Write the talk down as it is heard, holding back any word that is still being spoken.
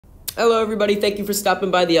Hello everybody, thank you for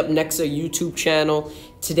stopping by the UpNexa YouTube channel.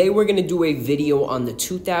 Today we're going to do a video on the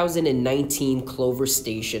 2019 Clover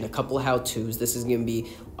Station, a couple of how-tos. This is going to be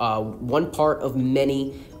one part of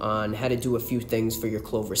many on how to do a few things for your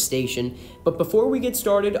Clover Station. But before we get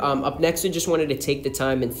started, UpNexa just wanted to take the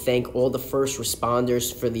time and thank all the first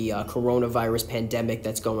responders for the coronavirus pandemic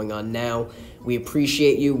that's going on now. We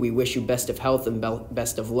appreciate you, we wish you best of health and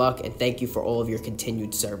best of luck, and thank you for all of your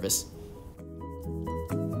continued service.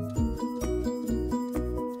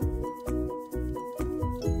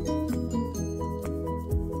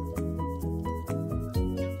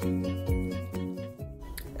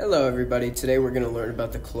 Hello everybody, today we're going to learn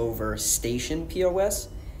about the Clover Station POS.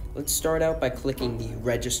 Let's start out by clicking the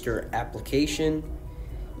register application.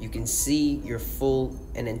 You can see your full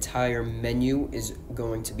and entire menu is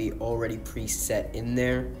going to be already preset in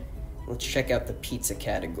there. Let's check out the pizza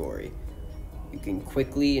category. You can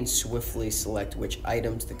quickly and swiftly select which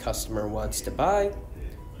items the customer wants to buy.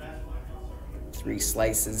 3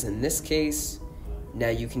 slices in this case. Now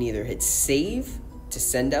you can either hit save to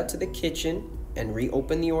send out to the kitchen and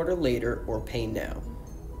reopen the order later, or pay now.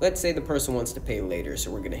 Let's say the person wants to pay later, so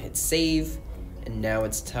we're gonna hit save, and now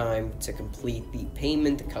it's time to complete the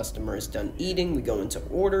payment. The customer is done eating. We go into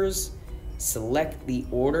orders, select the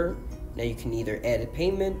order. Now you can either add a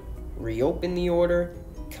payment, reopen the order,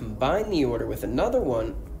 combine the order with another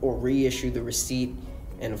one, or reissue the receipt,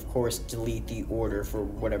 and of course delete the order for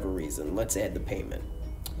whatever reason. Let's add the payment.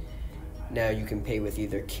 Now you can pay with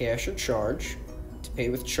either cash or charge. To pay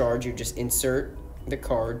with charge, you just insert the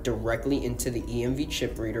card directly into the EMV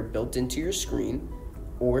chip reader built into your screen,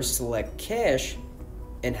 or select cash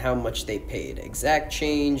and how much they paid. Exact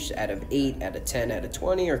change, out of 8, out of 10, out of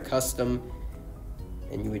 20, or custom,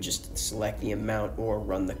 and you would just select the amount or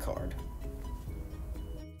run the card.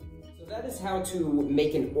 So that is how to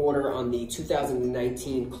make an order on the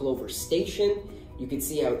 2019 Clover Station. You can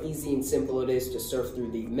see how easy and simple it is to surf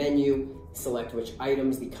through the menu, select which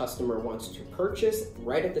items the customer wants to purchase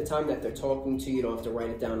right at the time that they're talking to you. You don't have to write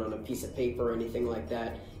it down on a piece of paper or anything like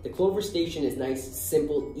that. The Clover Station is nice,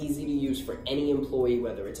 simple, easy to use for any employee,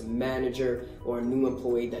 whether it's a manager or a new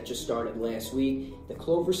employee that just started last week. The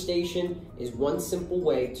Clover Station is one simple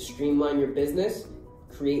way to streamline your business,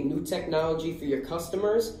 create new technology for your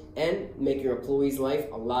customers, and make your employees' life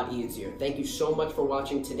a lot easier. Thank you so much for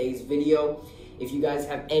watching today's video. If you guys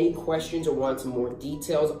have any questions or want some more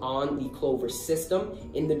details on the Clover system,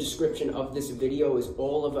 in the description of this video is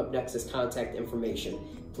all of UpNexa's contact information.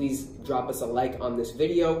 Please drop us a like on this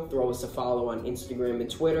video, throw us a follow on Instagram and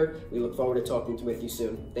Twitter. We look forward to talking with you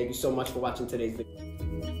soon. Thank you so much for watching today's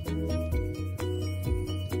video.